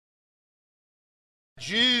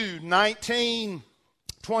Jude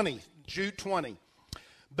 19:20. Jude 20.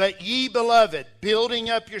 But ye, beloved, building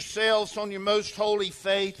up yourselves on your most holy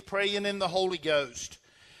faith, praying in the Holy Ghost.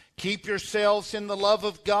 Keep yourselves in the love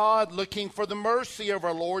of God, looking for the mercy of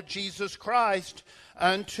our Lord Jesus Christ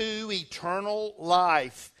unto eternal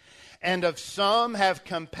life. And of some have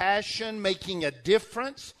compassion, making a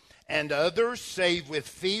difference, and others save with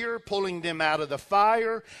fear, pulling them out of the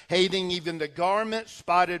fire, hating even the garment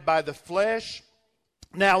spotted by the flesh.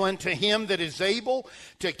 Now unto him that is able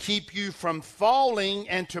to keep you from falling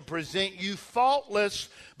and to present you faultless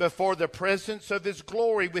before the presence of his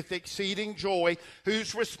glory with exceeding joy,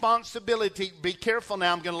 whose responsibility, be careful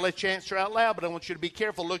now, I'm going to let you answer out loud, but I want you to be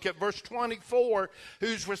careful. Look at verse 24.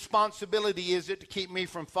 Whose responsibility is it to keep me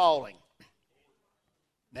from falling?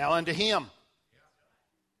 Now unto him.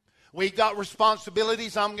 We've got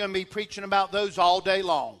responsibilities. I'm going to be preaching about those all day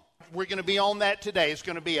long. We're going to be on that today. It's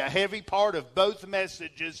going to be a heavy part of both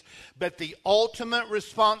messages, but the ultimate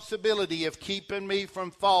responsibility of keeping me from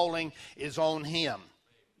falling is on him.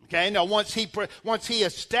 Okay, now once he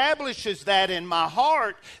establishes that in my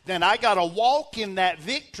heart, then I got to walk in that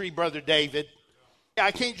victory, Brother David.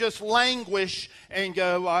 I can't just languish and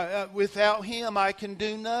go, without him I can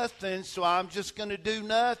do nothing, so I'm just going to do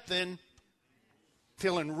nothing.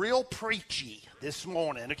 Feeling real preachy this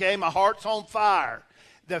morning, okay? My heart's on fire.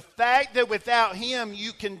 The fact that without him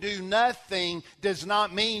you can do nothing does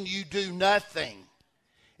not mean you do nothing.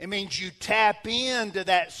 It means you tap into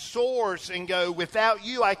that source and go, without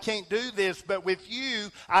you I can't do this, but with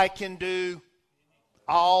you I can do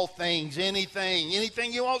all things, anything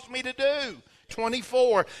he wants me to do.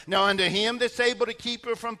 24. Now unto him that's able to keep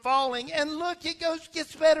you from falling. And look,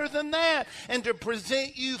 gets better than that. And to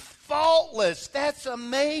present you faultless. That's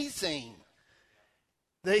amazing.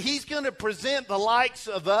 That he's going to present the likes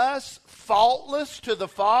of us faultless to the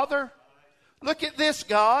Father. Look at this,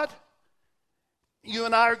 God. You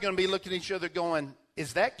and I are going to be looking at each other going,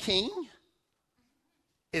 is that King?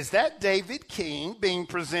 Is that David King being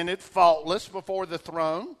presented faultless before the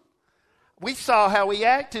throne? We saw how he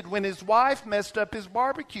acted when his wife messed up his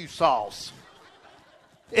barbecue sauce.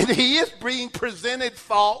 And he is being presented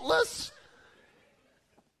faultless.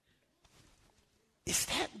 Is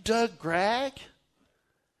that Doug Gragg?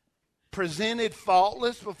 Presented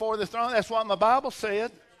faultless before the throne? That's what my Bible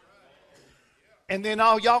said. And then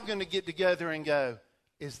all y'all going to get together and go,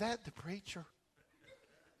 is that the preacher?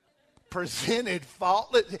 Presented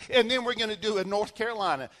faultless. And then we're going to do a North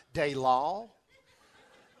Carolina day law.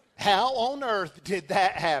 How on earth did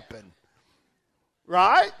that happen?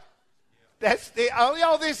 Right?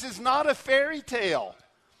 Y'all, this is not a fairy tale.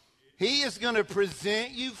 He is going to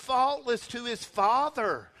present you faultless to his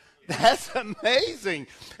Father. That's amazing.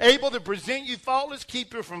 Able to present you faultless,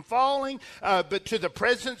 keep you from falling, but to the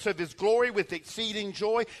presence of his glory with exceeding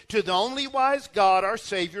joy. To the only wise God, our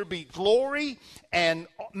Savior, be glory and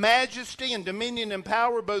majesty and dominion and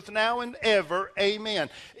power both now and ever. Amen.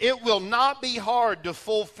 It will not be hard to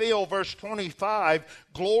fulfill verse 25,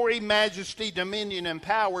 glory, majesty, dominion, and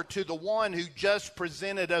power to the one who just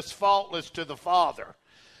presented us faultless to the Father.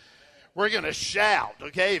 We're going to shout,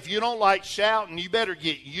 okay? If you don't like shouting, you better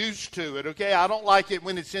get used to it, okay? I don't like it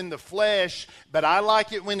when it's in the flesh, but I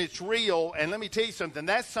like it when it's real. And let me tell you something,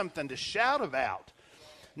 that's something to shout about.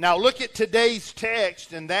 Now look at today's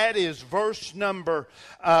text, and that is verse number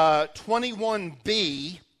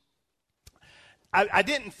 21b. I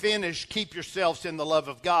didn't finish, keep yourselves in the love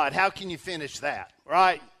of God. How can you finish that,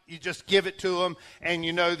 right? You just give it to them, and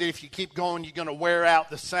you know that if you keep going, you're going to wear out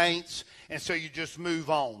the saints, and so you just move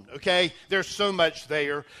on, okay? There's so much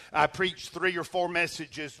there. I preached 3 or 4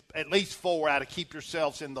 messages, at least 4, out of keep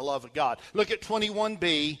yourselves in the love of God. Look at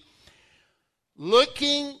 21b.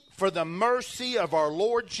 Looking for the mercy of our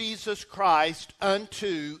Lord Jesus Christ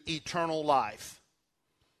unto eternal life.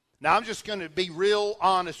 Now, I'm just going to be real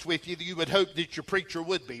honest with you. You would hope that your preacher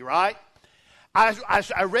would be, right?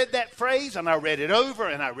 I read that phrase, and I read it over,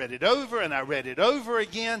 and I read it over, and I read it over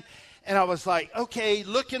again. And I was like, okay,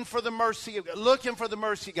 looking for the mercy of God, looking for the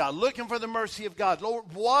mercy of God, looking for the mercy of God. Lord,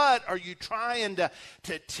 what are you trying to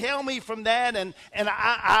tell me from that? And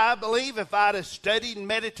I believe if I'd have studied and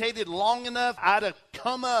meditated long enough, I'd have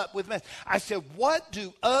come up with, I said, what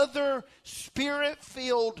do other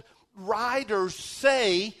spirit-filled writers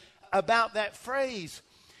say about that phrase?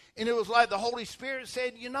 And it was like the Holy Spirit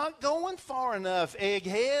said, you're not going far enough,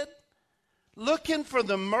 egghead. Looking for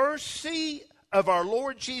the mercy of our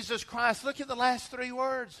Lord Jesus Christ. Look at the last 3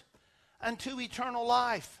 words. Unto eternal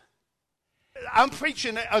life. I'm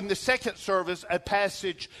preaching on the second service a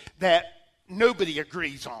passage that nobody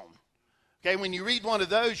agrees on. Okay, when you read one of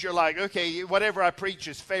those, you're like, okay, whatever I preach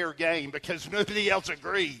is fair game because nobody else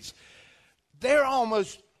agrees. They're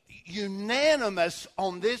almost unanimous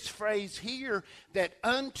on this phrase here that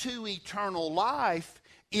unto eternal life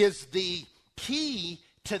is the key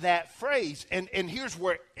to that phrase. And here's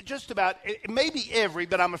where just about, maybe every,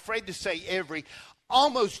 but I'm afraid to say every,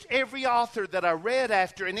 almost every author that I read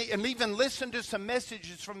after and even listened to some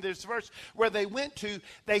messages from this verse where they went to,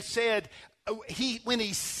 they said, when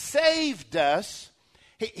he saved us,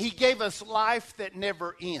 he gave us life that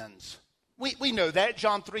never ends. We know that,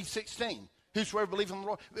 John 3:16. Whosoever believes in the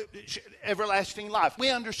Lord, everlasting life. We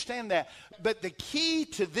understand that. But the key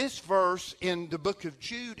to this verse in the book of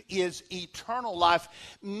Jude is eternal life,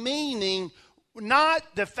 meaning not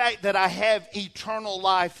the fact that I have eternal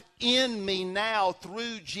life in me now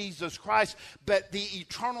through Jesus Christ, but the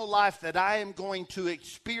eternal life that I am going to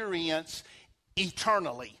experience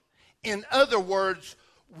eternally. In other words,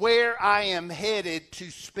 where I am headed to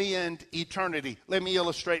spend eternity. Let me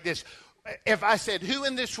illustrate this. If I said, who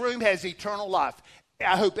in this room has eternal life?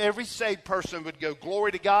 I hope every saved person would go,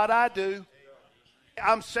 glory to God, I do.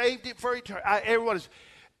 I'm saved for eternity. Everyone is.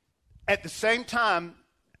 At the same time,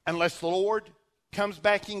 unless the Lord comes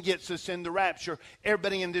back and gets us in the rapture,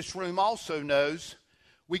 everybody in this room also knows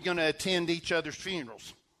we're going to attend each other's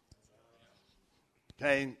funerals.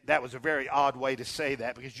 Okay, that was a very odd way to say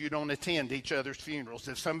that because you don't attend each other's funerals.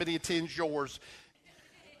 If somebody attends yours,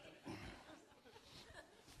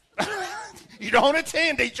 you don't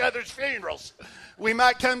attend each other's funerals. We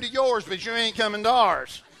might come to yours, but you ain't coming to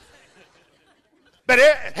ours. But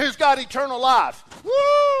who's got eternal life?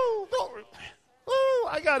 Woo! Woo!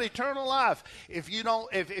 I got eternal life. If he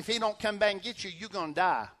don't come back and get you, you're gonna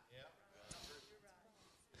die.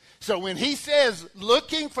 So when he says,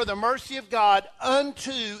 looking for the mercy of God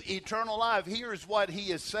unto eternal life, here's what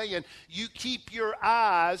he is saying. You keep your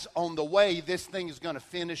eyes on the way this thing is going to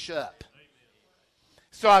finish up.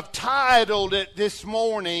 So I've titled it this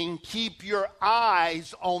morning, Keep Your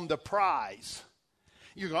Eyes on the Prize.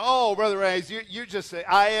 You go, oh, Brother Reyes, you're just an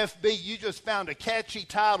IFB. You just found a catchy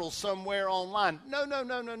title somewhere online. No.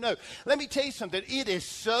 Let me tell you something. It is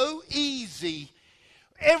so easy.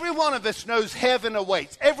 Every one of us knows heaven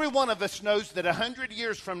awaits. Every one of us knows that 100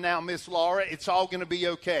 years from now, Miss Laura, it's all going to be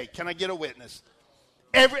okay. Can I get a witness?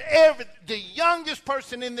 The youngest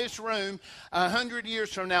person in this room 100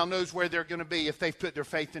 years from now knows where they're going to be if they've put their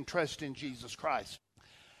faith and trust in Jesus Christ.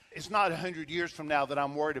 It's not 100 years from now that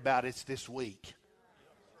I'm worried about. It's this week.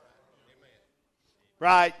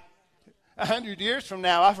 Right? 100 years from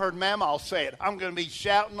now, I've heard Mamaw say it. I'm going to be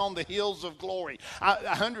shouting on the hills of glory.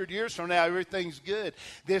 100 years from now, everything's good.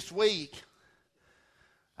 This week,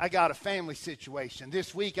 I got a family situation.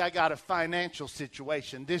 This week, I got a financial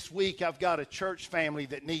situation. This week, I've got a church family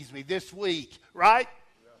that needs me. This week, right?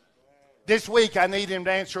 This week, I need him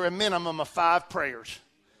to answer a minimum of 5 prayers.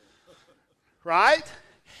 Right?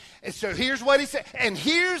 And so here's what he said. And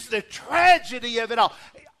here's the tragedy of it all.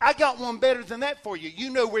 I got one better than that for you. You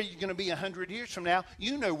know where you're going to be 100 years from now.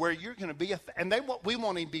 You know where you're going to be. And we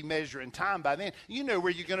won't even be measuring time by then. You know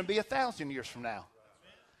where you're going to be 1,000 years from now.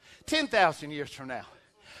 10,000 years from now.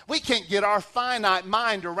 We can't get our finite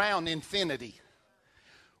mind around infinity.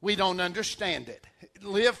 We don't understand it.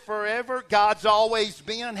 Live forever. God's always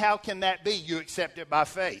been. How can that be? You accept it by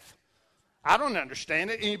faith. I don't understand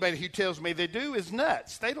it. Anybody who tells me they do is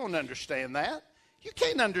nuts. They don't understand that. You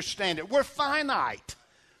can't understand it. We're finite.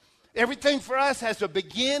 Everything for us has a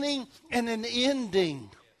beginning and an ending.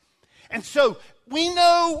 And so we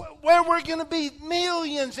know where we're going to be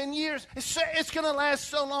millions and years. It's going to last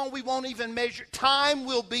so long we won't even measure. Time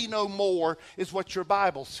will be no more is what your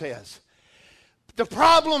Bible says. The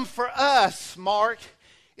problem for us, Mark,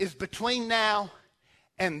 is between now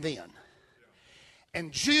and then.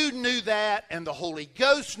 And Jude knew that, and the Holy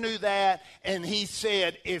Ghost knew that, and he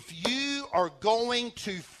said, if you are going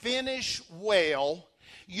to finish well,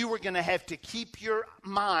 you are going to have to keep your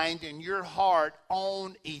mind and your heart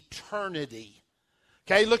on eternity.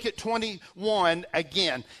 Okay, look at 21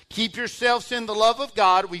 again. Keep yourselves in the love of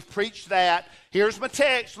God. We've preached that. Here's my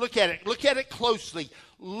text. Look at it. Look at it closely.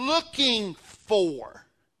 Looking for.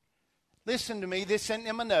 Listen to me. This isn't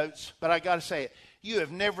in my notes, but I got to say it. You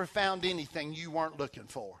have never found anything you weren't looking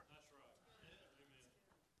for.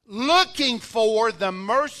 Looking for the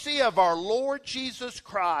mercy of our Lord Jesus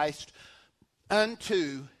Christ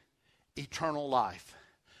unto eternal life.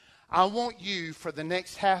 I want you for the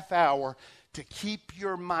next half hour to keep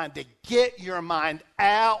your mind, to get your mind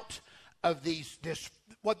out of this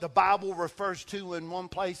what the Bible refers to in one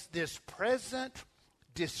place, this present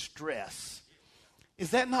distress.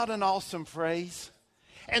 Is that not an awesome phrase?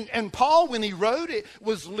 And Paul, when he wrote it,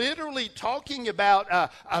 was literally talking about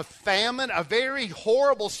a famine, a very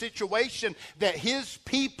horrible situation that his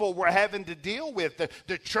people were having to deal with.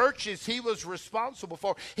 The churches he was responsible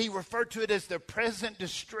for, he referred to it as the present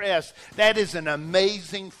distress. That is an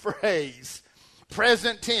amazing phrase.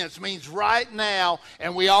 Present tense means right now,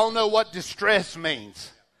 and we all know what distress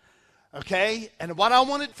means. Okay? And what I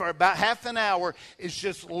wanted for about half an hour is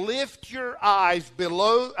just lift your eyes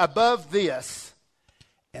above this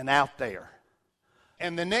and out there.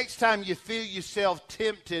 And the next time you feel yourself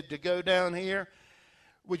tempted to go down here,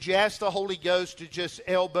 would you ask the Holy Ghost to just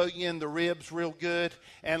elbow you in the ribs real good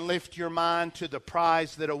and lift your mind to the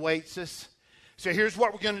prize that awaits us? So here's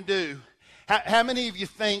what we're going to do. How many of you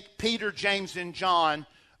think Peter, James, and John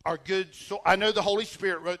are good? So I know the Holy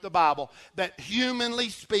Spirit wrote the Bible, but humanly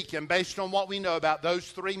speaking, based on what we know about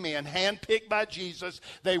those three men, handpicked by Jesus,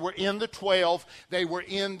 they were in the 12. They were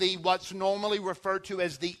in what's normally referred to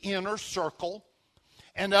as the inner circle.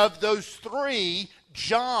 And of those three,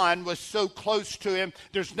 John was so close to him.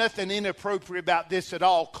 There's nothing inappropriate about this at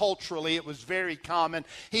all. Culturally, it was very common.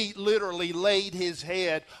 He literally laid his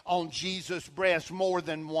head on Jesus' breast more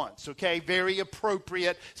than once, okay? Very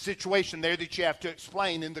appropriate situation there that you have to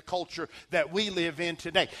explain in the culture that we live in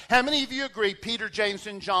today. How many of you agree Peter, James,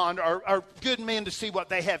 and John are good men to see what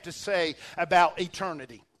they have to say about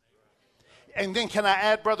eternity? And then can I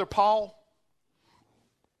add Brother Paul?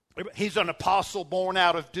 He's an apostle born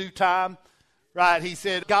out of due time. Right, he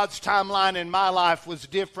said God's timeline in my life was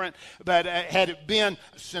different, but had it been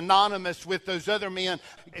synonymous with those other men,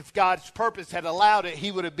 if God's purpose had allowed it,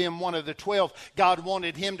 he would have been one of the 12. God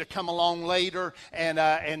wanted him to come along later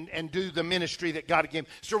and do the ministry that God gave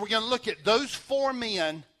him. So we're going to look at those four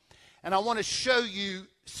men, and I want to show you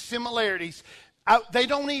similarities. They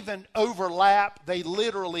don't even overlap. They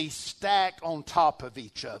literally stack on top of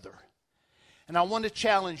each other. And I want to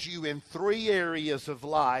challenge you in three areas of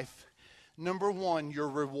life. Number one, your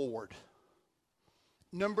reward.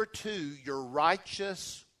 Number two, your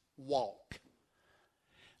righteous walk.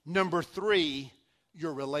 Number three,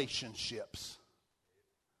 your relationships.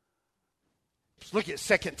 Let's look at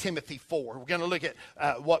 2 Timothy 4. We're going to look at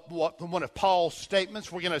what one of Paul's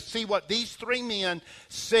statements. We're going to see what these three men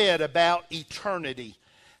said about eternity.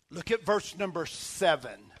 Look at verse number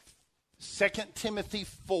 7. 2 Timothy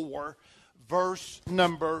 4, verse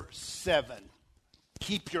number 7.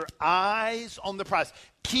 Keep your eyes on the prize.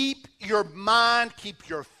 Keep your mind, keep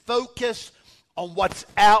your focus on what's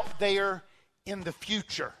out there in the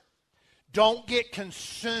future. Don't get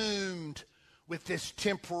consumed with this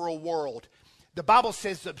temporal world. The Bible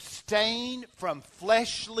says abstain from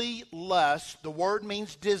fleshly lust. The word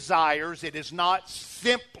means desires. It is not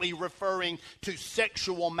simply referring to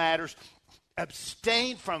sexual matters.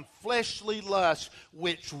 Abstain from fleshly lust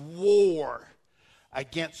which war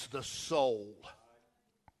against the soul.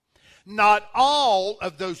 Not all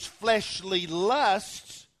of those fleshly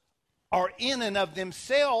lusts are in and of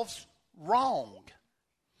themselves wrong.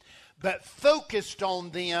 But focused on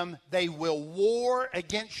them, they will war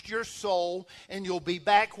against your soul, and you'll be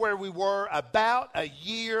back where we were about a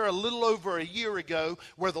little over a year ago,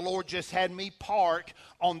 where the Lord just had me park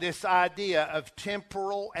on this idea of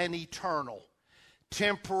temporal and eternal.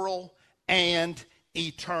 Temporal and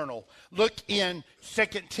eternal. Look in 2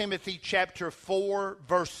 Timothy chapter 4,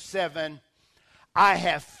 verse 7. I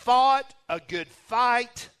have fought a good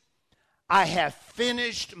fight. I have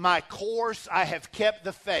finished my course. I have kept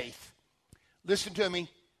the faith. Listen to me.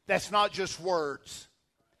 That's not just words.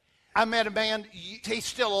 I met a man, he's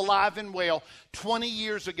still alive and well, 20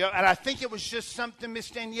 years ago, and I think it was just something, Miss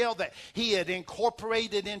Danielle, that he had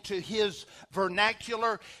incorporated into his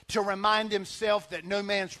vernacular to remind himself that no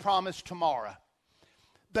man's promised tomorrow.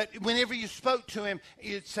 But whenever you spoke to him,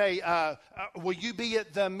 you'd say, will you be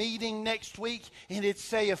at the meeting next week? And it'd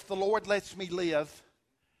say, if the Lord lets me live.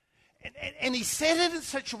 And he said it in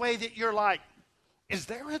such a way that you're like, is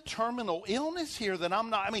there a terminal illness here that I'm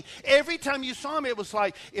not? I mean, every time you saw him, it was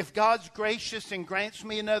like, if God's gracious and grants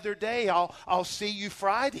me another day, I'll see you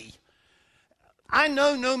Friday. I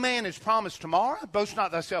know no man is promised tomorrow. Boast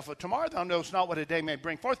not thyself of tomorrow. Thou knowest not what a day may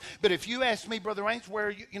bring forth. But if you ask me, Brother Raines, where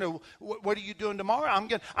are you, what are you doing tomorrow? I'm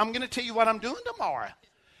going to tell you what I'm doing tomorrow.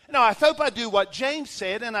 Now, I hope I do what James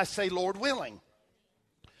said, and I say, Lord willing.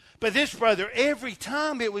 But this brother, every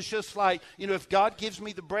time it was just like, if God gives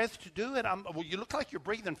me the breath to do it, well, you look like you're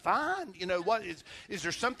breathing fine. What is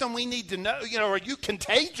there something we need to know? Are you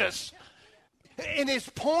contagious? And his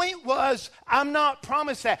point was, I'm not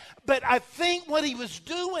promised that. But I think what he was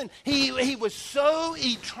doing, he was so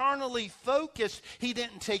eternally focused, he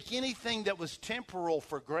didn't take anything that was temporal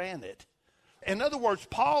for granted. In other words,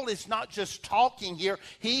 Paul is not just talking here.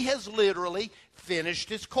 He has literally finished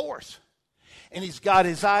his course. And he's got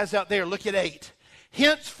his eyes out there. Look at 8.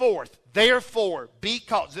 Henceforth, therefore,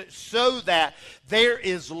 because, so that there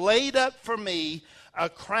is laid up for me a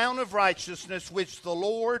crown of righteousness, which the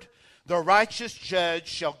Lord, the righteous judge,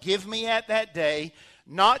 shall give me at that day,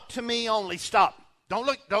 not to me only. Stop. Don't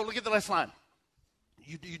look at the last line.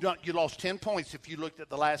 You lost 10 points if you looked at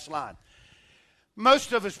the last line.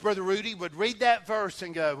 Most of us, Brother Rudy, would read that verse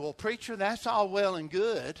and go, well, preacher, that's all well and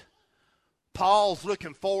good. Paul's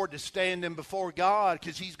looking forward to standing before God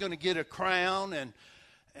because he's going to get a crown and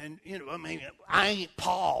you know, I mean, I ain't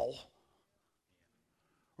Paul.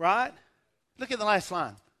 Right? Look at the last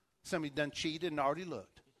line. Somebody done cheated and already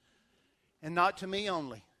looked. And not to me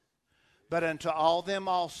only, but unto all them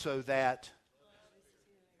also that.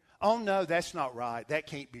 Oh, no, that's not right. That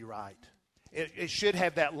can't be right. It should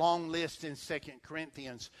have that long list in 2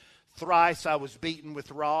 Corinthians. Thrice I was beaten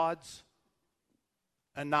with rods.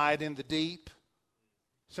 A night in the deep.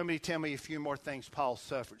 Somebody tell me a few more things Paul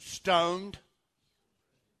suffered. Stoned.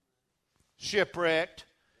 Shipwrecked.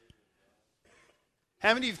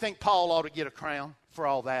 How many of you think Paul ought to get a crown for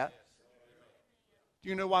all that? Do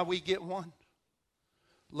you know why we get one?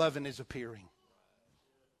 Loving is appearing.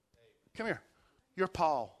 Come here. You're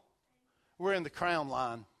Paul. We're in the crown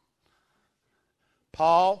line.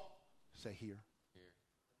 Paul, say here.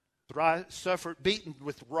 Suffered, beaten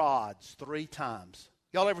with rods 3 times.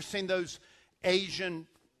 Y'all ever seen those Asian,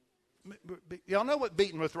 y'all know what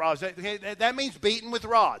beaten with rods, that means beaten with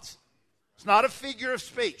rods. It's not a figure of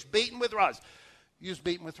speech, beaten with rods. Use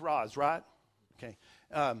beaten with rods, right? Okay.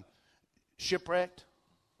 Shipwrecked,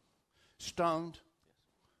 stoned,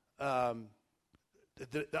 that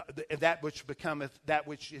which becometh, that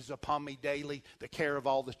which is upon me daily, the care of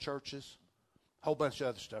all the churches, a whole bunch of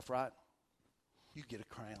other stuff, right? You get a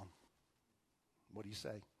crown. What do you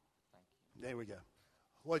say? There we go.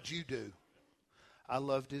 What'd you do? I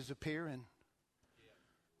loved his appearing.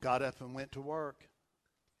 Got up and went to work.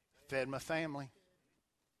 Fed my family.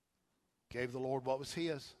 Gave the Lord what was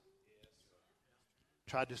his.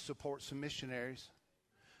 Tried to support some missionaries.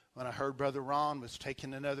 When I heard Brother Ron was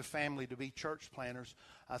taking another family to be church planters,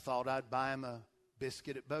 I thought I'd buy him a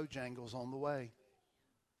biscuit at Bojangles on the way.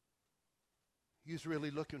 You was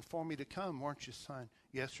really looking for me to come, weren't you, son?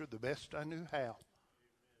 Yes, sir, the best I knew how.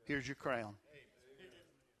 Here's your crown.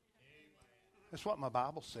 That's what my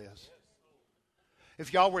Bible says.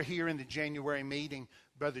 If y'all were here in the January meeting,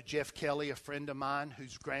 Brother Jeff Kelly, a friend of mine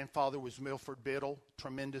whose grandfather was Milford Biddle,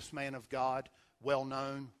 tremendous man of God,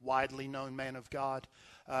 well-known, widely known man of God.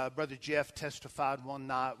 Brother Jeff testified one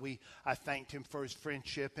night. I thanked him for his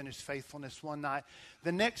friendship and his faithfulness one night.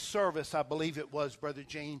 The next service, I believe it was, Brother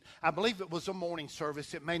Gene, I believe it was a morning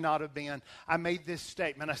service. It may not have been. I made this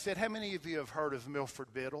statement. I said, how many of you have heard of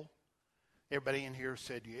Milford Biddle? Everybody in here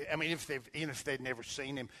said, yeah. I mean, even if they'd never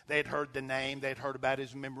seen him, they had heard the name. They'd heard about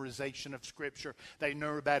his memorization of Scripture. They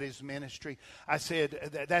knew about his ministry. I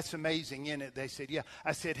said, that's amazing, isn't it? They said, yeah.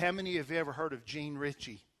 I said, how many of you ever heard of Gene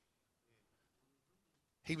Ritchie?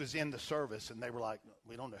 He was in the service, and they were like,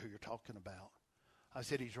 we don't know who you're talking about. I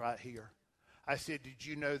said, he's right here. I said, did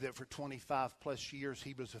you know that for 25 plus years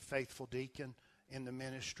he was a faithful deacon in the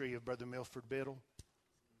ministry of Brother Milford Biddle?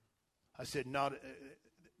 I said,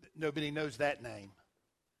 nobody knows that name.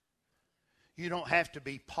 You don't have to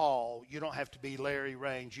be Paul. You don't have to be Larry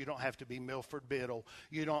Range. You don't have to be Milford Biddle.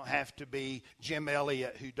 You don't have to be Jim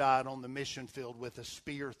Elliott, who died on the mission field with a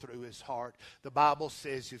spear through his heart. The Bible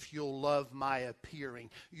says, if you'll love my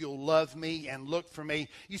appearing, you'll love me and look for me.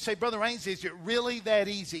 You say, Brother Raines, is it really that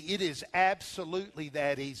easy? It is absolutely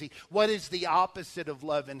that easy. What is the opposite of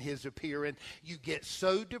loving his appearing? You get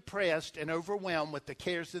so depressed and overwhelmed with the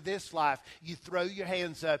cares of this life, you throw your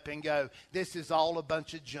hands up and go, this is all a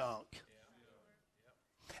bunch of junk.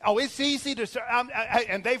 Oh, it's easy to,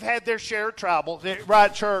 and they've had their share of trouble,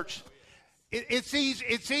 right, church? It's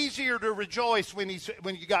easier to rejoice when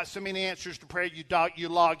you got so many answers to prayer, you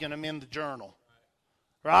logging them in the journal,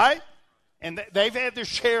 right? And they've had their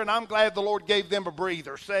share, and I'm glad the Lord gave them a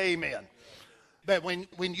breather. Say amen. But when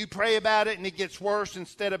you pray about it and it gets worse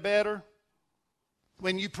instead of better,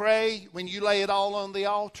 when you pray, when you lay it all on the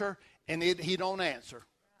altar, and he don't answer.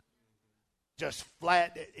 Just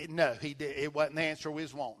flat, no, it wasn't the answer we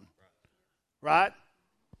was wanting. Right?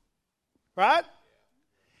 Right?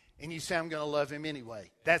 And you say, I'm going to love him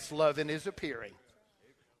anyway. That's loving his appearing.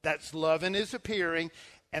 That's loving his appearing.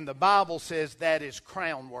 And the Bible says that is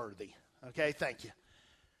crown worthy. Okay, thank you.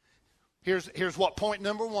 Here's what point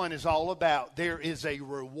number 1 is all about. There is a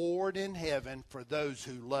reward in heaven for those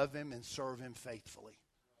who love him and serve him faithfully.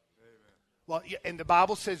 Amen. Well, and the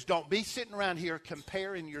Bible says don't be sitting around here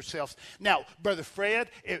comparing yourselves. Now, Brother Fred,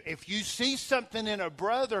 if you see something in a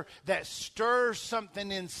brother that stirs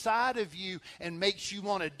something inside of you and makes you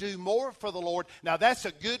want to do more for the Lord, now that's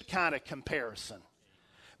a good kind of comparison.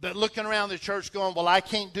 But looking around the church going, well, I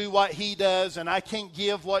can't do what he does, and I can't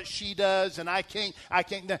give what she does, and I can't.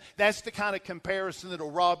 That's the kind of comparison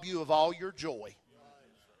that'll rob you of all your joy.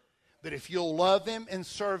 But if you'll love him and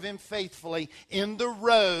serve him faithfully in the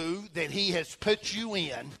row that he has put you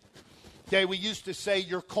in. Okay, we used to say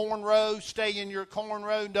your corn row, stay in your corn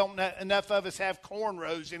row. Don't enough of us have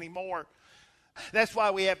cornrows anymore. That's why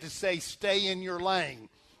we have to say stay in your lane.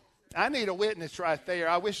 I need a witness right there.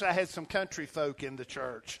 I wish I had some country folk in the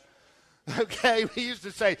church. Okay, we used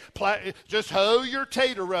to say, just hoe your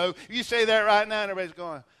tater row. You say that right now and everybody's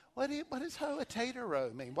going, what does hoe a tater row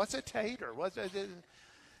mean? What's a tater?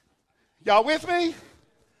 Y'all with me?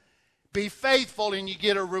 Be faithful and you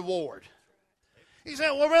get a reward. He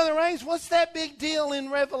said, well, Brother Raines, what's that big deal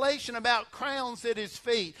in Revelation about crowns at his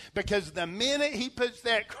feet? Because the minute he puts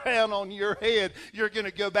that crown on your head, you're going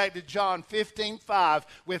to go back to John 15:5.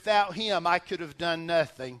 Without him, I could have done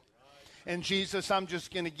nothing. And Jesus, I'm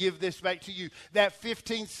just going to give this back to you. That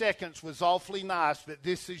 15 seconds was awfully nice, but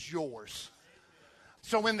this is yours.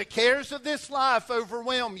 So when the cares of this life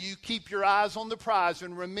overwhelm you, keep your eyes on the prize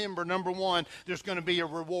and remember, number one, there's going to be a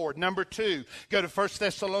reward. Number two, go to 1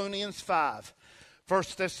 Thessalonians 5. 1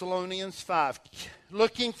 Thessalonians 5.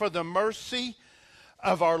 Looking for the mercy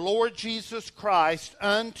of our Lord Jesus Christ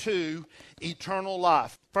unto eternal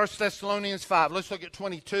life. 1 Thessalonians 5. Let's look at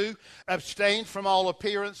 22. Abstain from all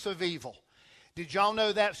appearance of evil. Did y'all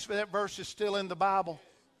know that verse is still in the Bible?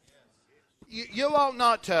 You ought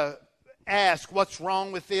not to ask what's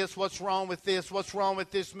wrong with this, what's wrong with this, what's wrong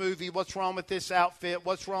with this movie, what's wrong with this outfit,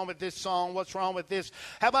 what's wrong with this song, what's wrong with this.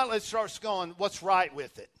 How about let's start going, what's right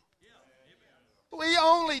with it? We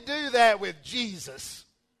only do that with Jesus.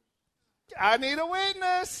 I need a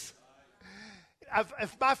witness.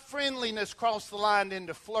 If my friendliness crossed the line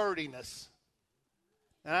into flirtiness,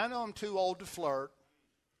 and I know I'm too old to flirt.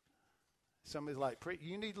 Somebody's like,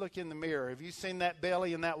 you need to look in the mirror. Have you seen that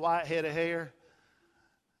belly and that white head of hair?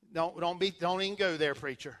 Don't even go there,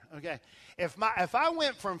 preacher. Okay. If I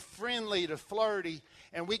went from friendly to flirty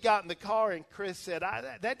and we got in the car and Chris said,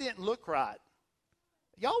 that didn't look right.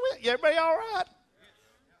 Everybody all right?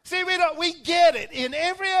 See, we get it in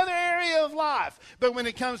every other area of life. But when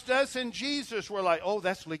it comes to us and Jesus, we're like, oh,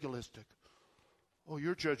 that's legalistic. Oh,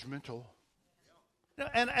 you're judgmental.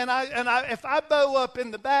 And if I bow up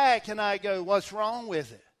in the back and I go, what's wrong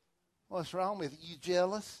with it? What's wrong with it? You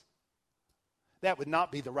jealous? That would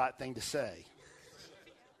not be the right thing to say.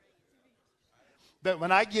 But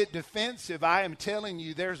when I get defensive, I am telling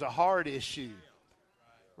you there's a heart issue.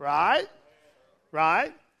 Right?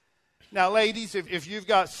 Right? Now, ladies, if you've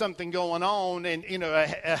got something going on and, a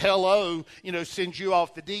hello, sends you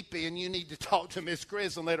off the deep end, you need to talk to Miss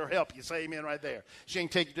Chris and let her help you. Say amen right there. She can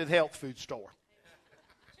take you to the health food store.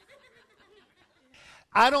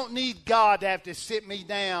 I don't need God to have to sit me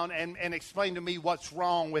down and explain to me what's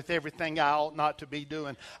wrong with everything I ought not to be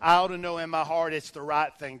doing. I ought to know in my heart it's the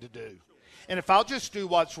right thing to do. And if I'll just do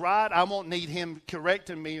what's right, I won't need him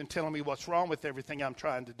correcting me and telling me what's wrong with everything I'm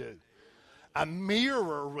trying to do. A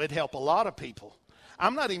mirror would help a lot of people.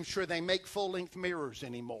 I'm not even sure they make full-length mirrors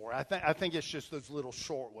anymore. I think it's just those little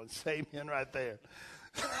short ones. Amen right there.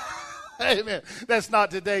 Amen. That's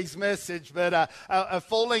not today's message, but a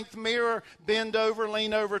full-length mirror, bend over,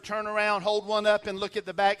 lean over, turn around, hold one up, and look at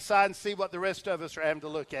the backside and see what the rest of us are having to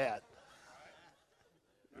look at.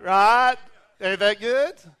 Right? Ain't that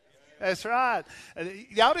good? That's right.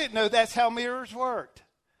 Y'all didn't know that's how mirrors worked.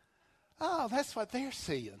 Oh, that's what they're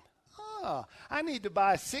seeing. Oh, I need to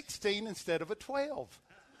buy a 16 instead of a 12.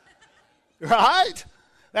 Right?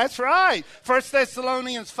 That's right. 1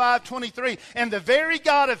 Thessalonians 5:23. And the very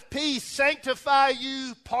God of peace sanctify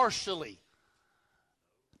you partially,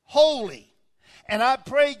 wholly. And I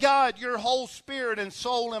pray, God, your whole spirit and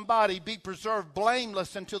soul and body be preserved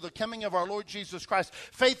blameless until the coming of our Lord Jesus Christ.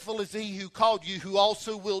 Faithful is he who called you, who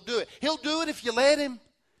also will do it. He'll do it if you let him.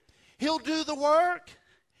 He'll do the work.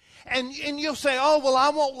 And you'll say, oh, well, I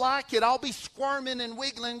won't like it. I'll be squirming and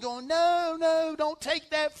wiggling going, no, don't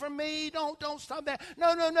take that from me. Don't stop that.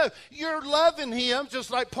 No. You're loving him,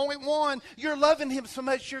 just like point one. You're loving him so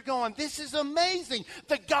much you're going, this is amazing.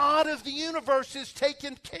 The God of the universe is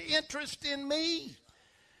taking interest in me.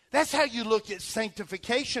 That's how you look at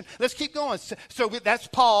sanctification. Let's keep going. So that's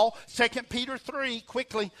Paul. 2 Peter 3,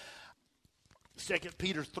 quickly. 2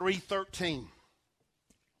 Peter 3:13.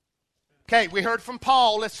 Okay, we heard from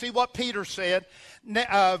Paul. Let's see what Peter said.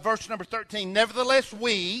 Verse number 13. Nevertheless,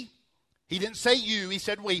 He didn't say you, he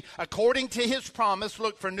said we. According to his promise,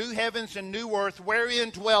 look for new heavens and new earth, wherein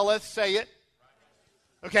dwelleth, say it.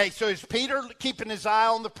 Okay, so is Peter keeping his eye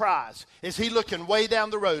on the prize? Is he looking way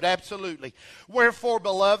down the road? Absolutely. Wherefore,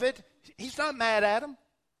 beloved, he's not mad at him.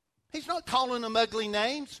 He's not calling them ugly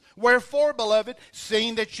names. Wherefore, beloved,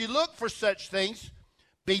 seeing that you look for such things,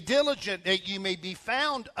 be diligent that you may be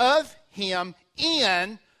found of him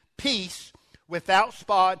in peace, without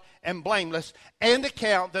spot and blameless, and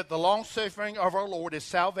account that the long-suffering of our Lord is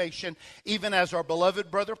salvation, even as our beloved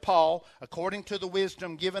brother Paul, according to the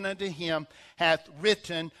wisdom given unto him, hath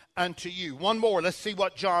written unto you. One more. Let's see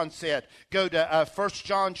what John said. Go to 1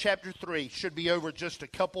 John chapter 3. Should be over just a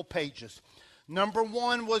couple pages. Number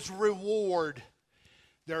one was reward.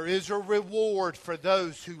 There is a reward for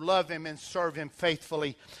those who love him and serve him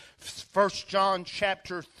faithfully. 1 John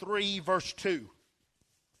chapter 3, verse 2.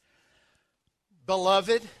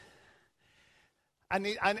 Beloved, I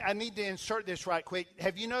need to insert this right quick.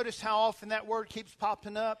 Have you noticed how often that word keeps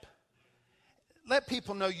popping up? Let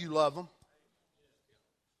people know you love them.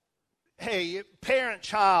 Hey, parent,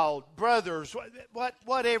 child, brothers,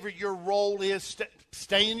 whatever your role is,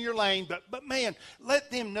 stay in your lane. But man,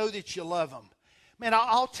 let them know that you love them. Man,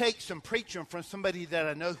 I'll take some preaching from somebody that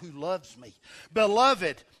I know who loves me.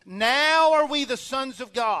 Beloved, now are we the sons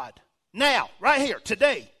of God. Now, right here,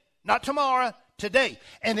 today, not tomorrow. Today,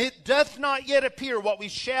 and it doth not yet appear what we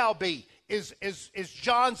shall be. Is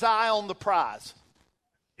John's eye on the prize?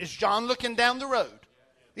 Is John looking down the road?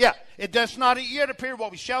 Yeah, it does not yet appear what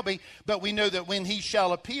we shall be, but we know that when he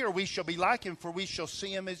shall appear, we shall be like him, for we shall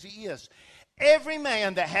see him as he is. Every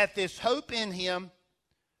man that hath this hope in him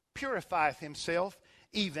purifieth himself,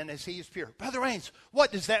 even as he is pure. Brother Raines,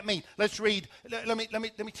 what does that mean? Let's read. Let me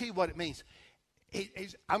tell you what it means.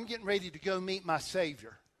 I'm getting ready to go meet my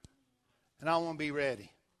Savior. And I want to be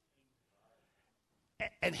ready.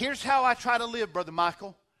 And here's how I try to live, Brother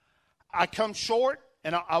Michael. I come short,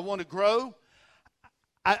 and I want to grow.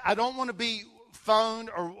 I don't want to be phone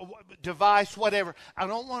or device, whatever. I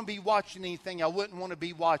don't want to be watching anything I wouldn't want to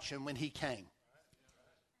be watching when he came.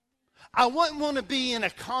 I wouldn't want to be in a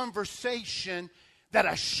conversation that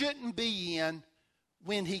I shouldn't be in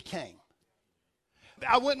when he came.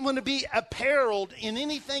 I wouldn't want to be appareled in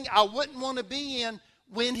anything I wouldn't want to be in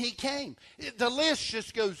when he came. The list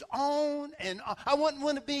just goes on and on. I wouldn't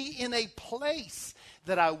want to be in a place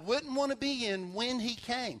that I wouldn't want to be in when he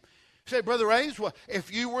came. You say, Brother Raines, well,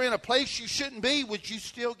 if you were in a place you shouldn't be, would you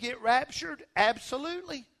still get raptured?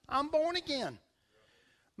 Absolutely. I'm born again.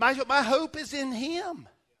 My hope is in him.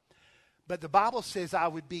 But the Bible says I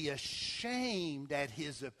would be ashamed at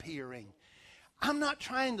his appearing. I'm not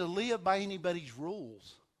trying to live by anybody's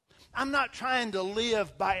rules. I'm not trying to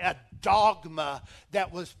live by a dogma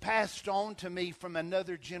that was passed on to me from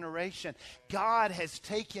another generation. God has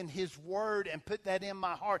taken his word and put that in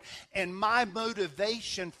my heart. And my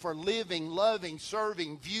motivation for living, loving,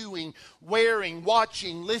 serving, viewing, wearing,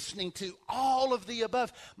 watching, listening to, all of the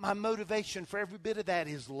above, my motivation for every bit of that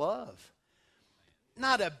is love.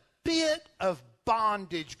 Not a bit of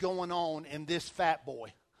bondage going on in this fat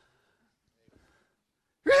boy.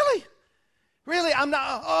 Really? Really, I'm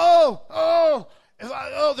not,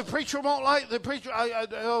 the preacher won't like, the preacher,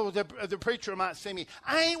 the preacher might see me.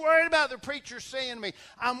 I ain't worried about the preacher seeing me.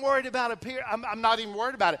 I'm worried about I'm not even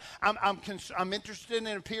worried about it. I'm interested in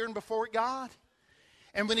appearing before God.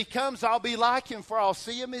 And when he comes, I'll be like him, for I'll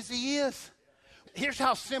see him as he is. Here's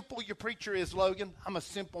how simple your preacher is, Logan. I'm a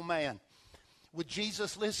simple man. Would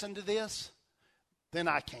Jesus listen to this? Then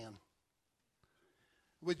I can.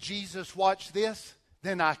 Would Jesus watch this?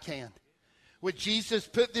 Then I can. Would Jesus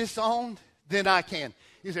put this on? Then I can.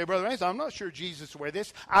 You say, Brother Raines, I'm not sure Jesus will wear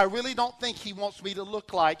this. I really don't think he wants me to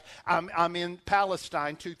look like I'm in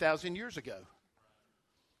Palestine 2,000 years ago.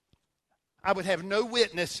 I would have no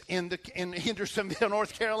witness in Hendersonville,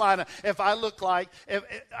 North Carolina, if I looked like if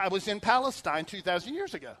I was in Palestine 2,000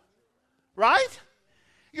 years ago. Right?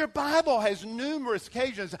 Your Bible has numerous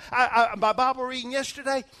occasions. My Bible reading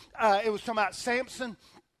yesterday, it was talking about Samson.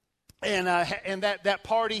 And that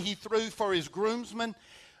party he threw for his groomsmen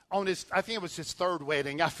on his, I think it was his third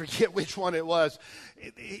wedding. I forget which one it was.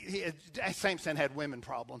 Samson had women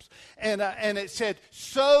problems. And it said,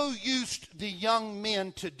 so used the young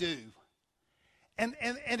men to do. And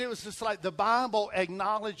it was just like the Bible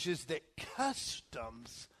acknowledges that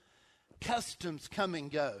customs come and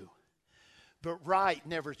go. But right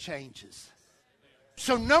never changes.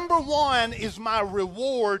 So number one is my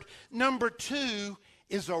reward. Number two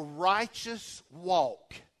is a righteous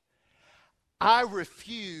walk. I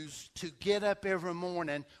refuse to get up every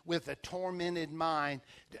morning with a tormented mind.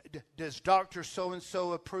 Does Dr.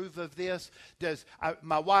 So-and-so approve of this?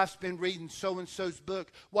 My wife's been reading so-and-so's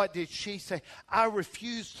book. What did she say? I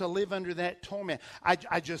refuse to live under that torment.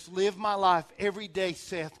 I just live my life every day,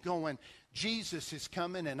 Seth, going, Jesus is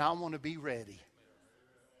coming and I want to be ready.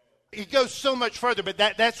 It goes so much further, but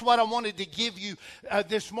that's what I wanted to give you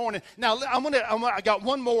this morning. Now, I got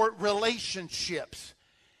one more, relationships.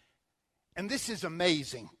 And this is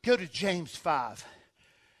amazing. Go to James 5.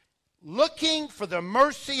 Looking for the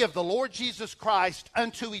mercy of the Lord Jesus Christ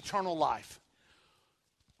unto eternal life.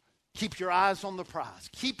 Keep your eyes on the prize.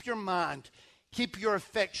 Keep your mind, keep your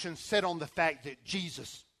affection set on the fact that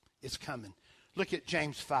Jesus is coming. Look at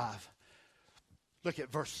James 5. Look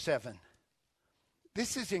at verse 7.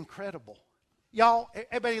 This is incredible. Y'all,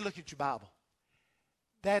 everybody look at your Bible.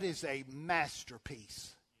 That is a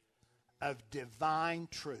masterpiece of divine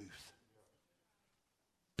truth.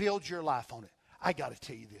 Build your life on it. I got to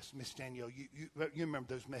tell you this, Miss Danielle. You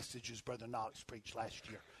remember those messages Brother Knox preached last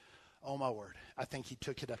year. Oh, my word. I think he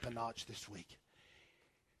took it up a notch this week.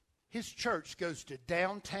 His church goes to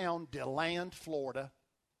downtown DeLand, Florida.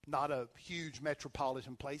 Not a huge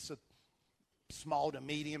metropolitan place, a small to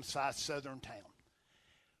medium-sized southern town.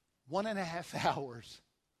 1.5 hours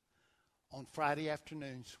on Friday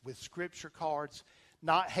afternoons with scripture cards,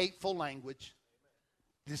 not hateful language.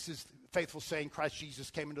 This is faithful saying Christ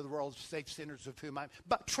Jesus came into the world to save sinners, of whom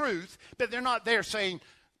but truth, but they're not there saying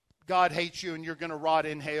God hates you and you're going to rot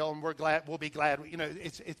in hell and we'll be glad. You know,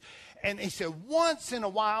 and he said once in a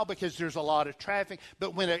while, because there's a lot of traffic,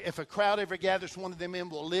 but if a crowd ever gathers, one of them men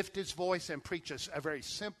will lift his voice and preach a very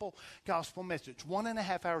simple gospel message.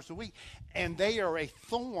 1.5 hours a week. And they are a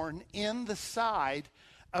thorn in the side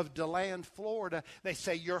of DeLand, Florida. They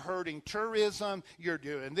say you're hurting tourism, you're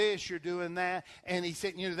doing this, you're doing that. And he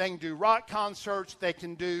said, they can do rock concerts, they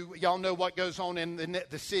can do, y'all know what goes on in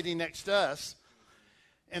the city next to us.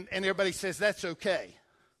 And everybody says that's okay.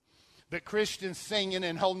 But Christians singing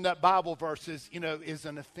and holding up Bible verses, is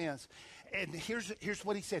an offense. And here's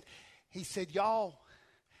what he said. He said, y'all,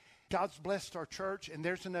 God's blessed our church and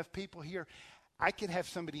there's enough people here. I could have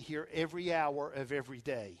somebody here every hour of every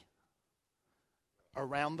day.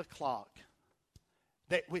 Around the clock.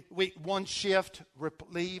 We one shift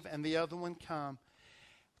leave and the other one come.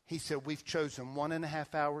 He said, we've chosen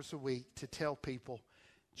 1.5 hours a week to tell people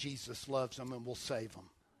Jesus loves them and will save them.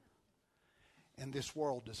 And this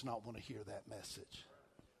world does not want to hear that message.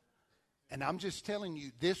 And I'm just telling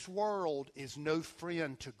you, this world is no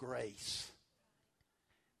friend to grace.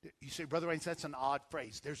 You say, Brother Raines, that's an odd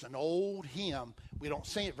phrase. There's an old hymn. We don't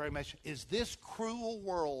sing it very much. Is this cruel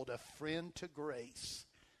world a friend to grace?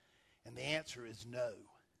 And the answer is no.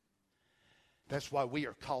 That's why we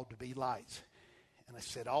are called to be lights. And I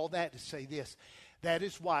said all that to say this. That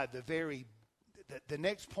is why the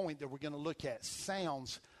next point that we're going to look at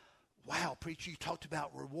sounds, wow, preacher, you talked about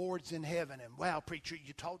rewards in heaven. And wow, preacher,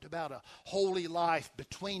 you talked about a holy life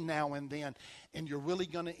between now and then. And you're really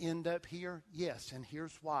going to end up here? Yes, and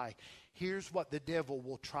here's why. Here's what the devil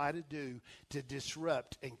will try to do to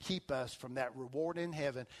disrupt and keep us from that reward in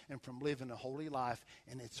heaven and from living a holy life,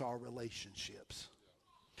 and it's our relationships.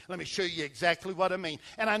 Let me show you exactly what I mean.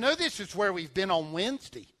 And I know this is where we've been on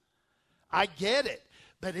Wednesday. I get it.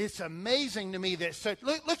 But it's amazing to me that, so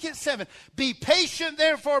look at 7. Be patient,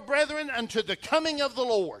 therefore, brethren, unto the coming of the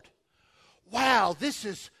Lord. Wow,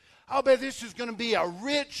 I'll bet this is going to be a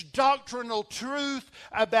rich doctrinal truth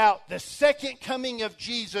about the second coming of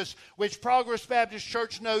Jesus, which Progress Baptist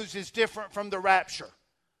Church knows is different from the rapture.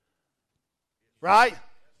 Right?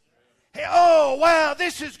 Hey, oh, wow,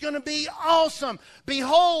 this is going to be awesome.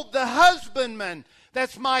 Behold, the husbandman,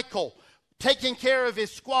 that's Michael, taking care of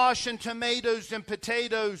his squash and tomatoes and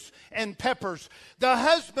potatoes and peppers. The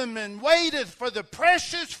husbandman waiteth for the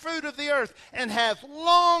precious fruit of the earth and hath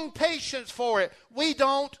long patience for it. We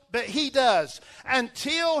don't, but he does.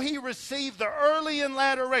 Until he receive the early and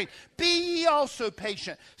latter rain. Be ye also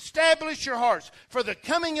patient. Establish your hearts, for the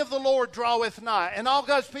coming of the Lord draweth nigh. And all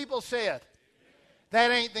God's people said, that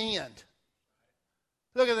ain't the end.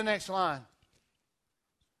 Look at the next line.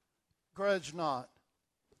 Grudge not.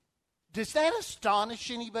 Does that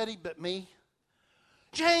astonish anybody but me?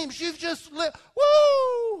 James, you've just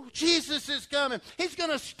woo! Jesus is coming. He's going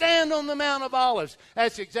to stand on the Mount of Olives.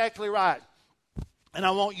 That's exactly right. And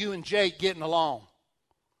I want you and Jake getting along.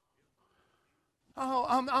 Oh,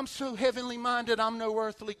 I'm so heavenly minded, I'm no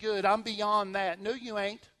earthly good. I'm beyond that. No, you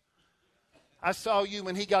ain't. I saw you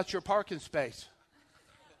when he got your parking space.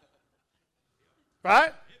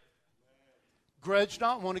 Right? Grudge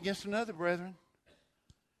not one against another, brethren.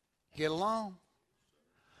 Get along.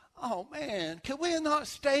 Oh, man, could we have not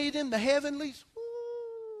stayed in the heavenlies?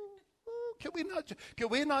 Ooh, ooh,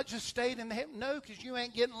 could we not just stayed in the heaven? No, because you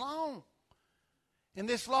ain't getting along. And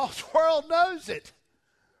this lost world knows it.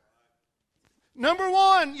 Number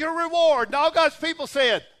one, your reward. And all God's people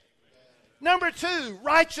said. Number two,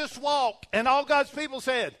 righteous walk. And all God's people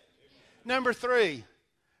said. Number three,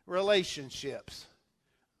 relationships.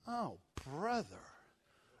 Oh, brother.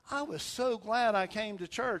 I was so glad I came to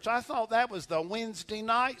church. I thought that was the Wednesday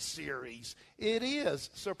night series. It is.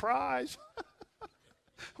 Surprise.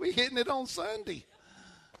 We hitting it on Sunday.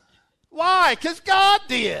 Why? Because God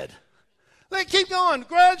did. Let's keep going.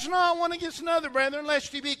 Grudge not one against another, brethren,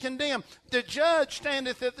 lest ye be condemned. The judge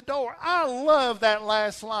standeth at the door. I love that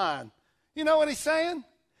last line. You know what he's saying?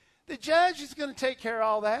 The judge is going to take care of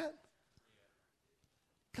all that.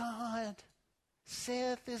 God,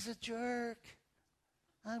 Seth is a jerk.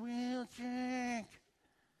 A real jerk.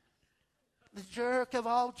 The jerk of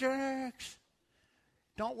all jerks.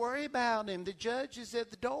 Don't worry about him. The judge is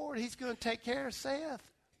at the door. He's going to take care of Seth.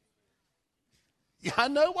 Yeah, I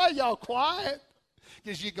know why y'all quiet.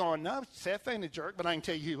 Because you're going, no, Seth ain't a jerk, but I can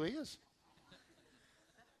tell you who he is.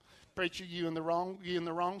 Preacher, you in the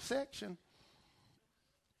wrong section.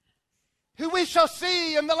 Who we shall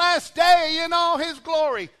see in the last day in all his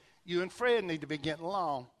glory. You and Fred need to be getting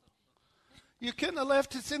along. You couldn't have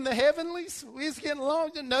left us in the heavenlies? We was getting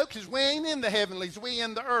along? No, because we ain't in the heavenlies. We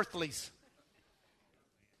in the earthlies.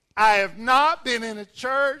 I have not been in a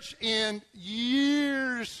church in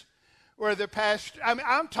years where the pastor,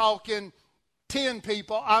 I'm talking 10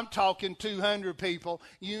 people, I'm talking 200 people,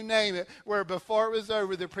 you name it, where before it was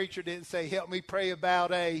over, the preacher didn't say, help me pray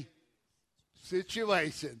about a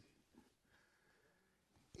situation.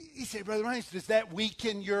 He said, Brother Raines, does that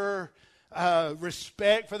weaken your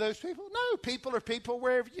respect for those people? No, people are people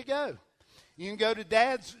wherever you go. You can go to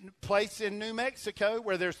Dad's place in New Mexico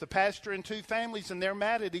where there's the pastor and two families and they're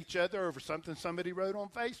mad at each other over something somebody wrote on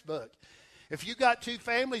Facebook. If you got two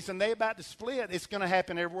families and they're about to split, it's going to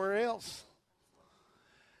happen everywhere else.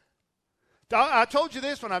 I told you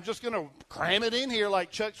this one. I'm just going to cram it in here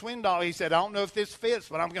like Chuck Swindoll. He said, I don't know if this fits,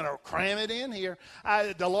 but I'm going to cram it in here.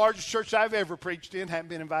 The largest church I've ever preached in, haven't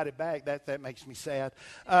been invited back. That makes me sad.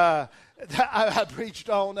 I preached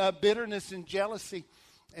on bitterness and jealousy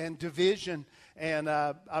and division. And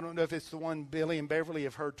I don't know if it's the one Billy and Beverly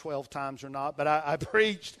have heard 12 times or not, but I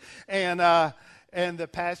preached. And the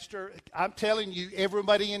pastor, I'm telling you,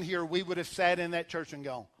 everybody in here, we would have sat in that church and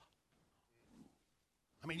gone.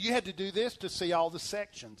 I mean, you had to do this to see all the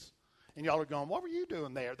sections. And y'all are going, what were you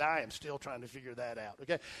doing there? I am still trying to figure that out.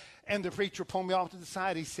 Okay. And the preacher pulled me off to the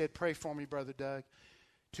side. He said, pray for me, Brother Doug.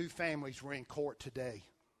 Two families were in court today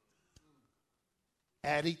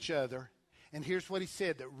at each other. And here's what he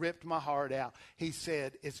said that ripped my heart out. He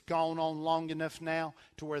said, it's gone on long enough now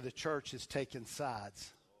to where the church has taken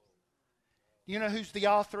sides. You know who's the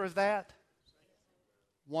author of that?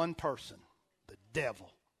 One person, the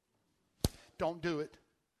devil. Don't do it.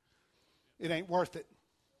 It ain't worth it.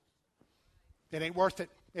 It ain't worth it.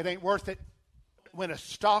 It ain't worth it. When a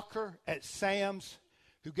stalker at Sam's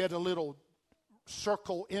who get a little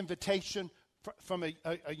circle invitation from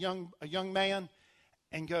a young man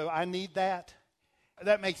and go, I need that.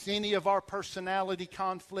 That makes any of our personality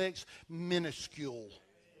conflicts minuscule,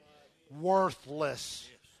 worthless.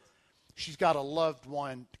 She's got a loved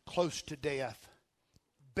one close to death,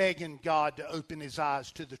 begging God to open his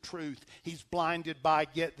eyes to the truth. He's blinded by,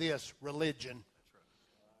 get this, religion.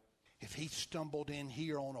 If he stumbled in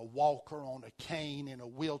here on a walker, on a cane, in a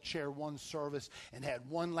wheelchair one service, and had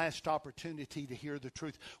one last opportunity to hear the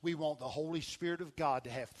truth, we want the Holy Spirit of God to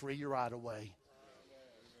have free right away.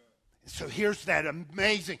 So here's that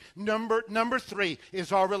amazing. Number 3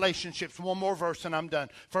 is our relationships. One more verse and I'm done.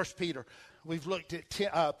 1 Peter. We've looked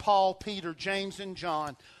at Paul, Peter, James, and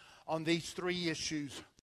John on these 3 issues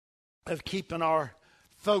of keeping our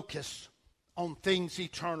focus on things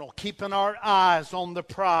eternal, keeping our eyes on the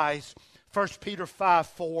prize. 1 Peter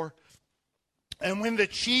 5:4. And when the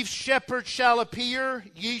chief shepherd shall appear,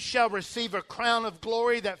 ye shall receive a crown of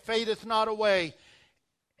glory that fadeth not away.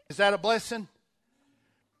 Is that a blessing?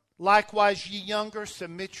 Likewise, ye younger,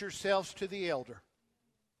 submit yourselves to the elder.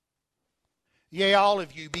 Yea, all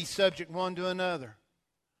of you, be subject one to another,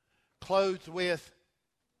 clothed with,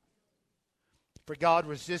 for God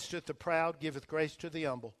resisteth the proud, giveth grace to the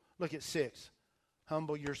humble. Look at 6.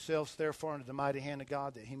 Humble yourselves, therefore, under the mighty hand of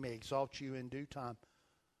God, that he may exalt you in due time.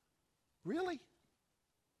 Really?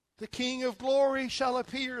 The King of glory shall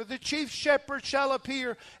appear, the chief shepherd shall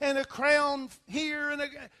appear, and a crown here and a...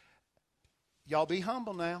 Y'all be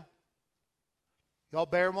humble now. Y'all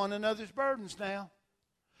bear one another's burdens now.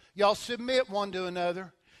 Y'all submit one to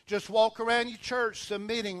another. just walk around your church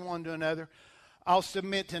submitting one to another. I'll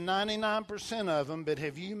submit to 99% of them, but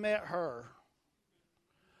have you met her?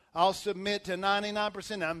 I'll submit to 99%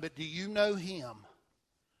 of them, but do you know him?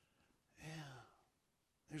 Yeah.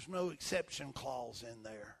 There's no exception clause in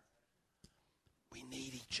there. We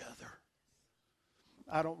need each other.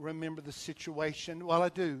 I don't remember the situation. Well, I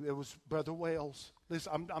do. It was Brother Wells.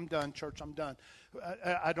 Listen, I'm done, church. I'm done.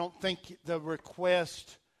 I don't think the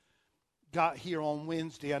request got here on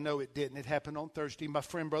Wednesday. I know it didn't. It happened on Thursday. My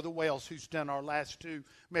friend Brother Wells, who's done our last 2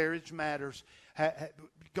 marriage matters,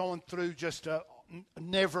 going through just a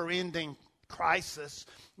never-ending crisis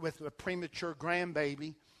with a premature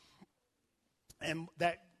grandbaby. And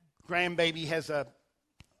that grandbaby has I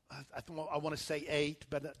want to say 8,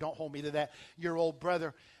 but don't hold me to that. Your old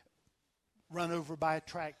brother run over by a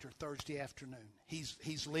tractor Thursday afternoon.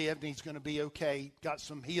 He's lived and he's going to be okay. Got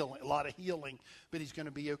some healing, a lot of healing, but he's going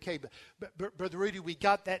to be okay. But Brother Rudy, we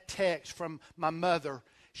got that text from my mother.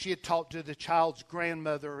 She had talked to the child's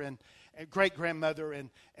grandmother and great-grandmother, and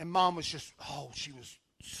Mom was just, she was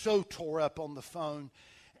so tore up on the phone.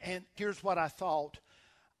 And here's what I thought.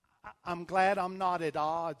 I'm glad I'm not at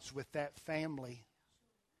odds with that family,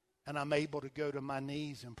 and I'm able to go to my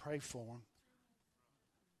knees and pray for them.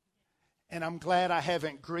 And I'm glad I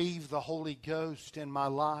haven't grieved the Holy Ghost in my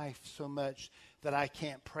life so much that I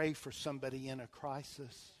can't pray for somebody in a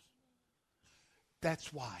crisis.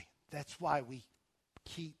 That's why we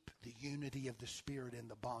keep the unity of the Spirit and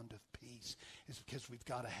the bond of peace, is because we've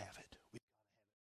got to have it.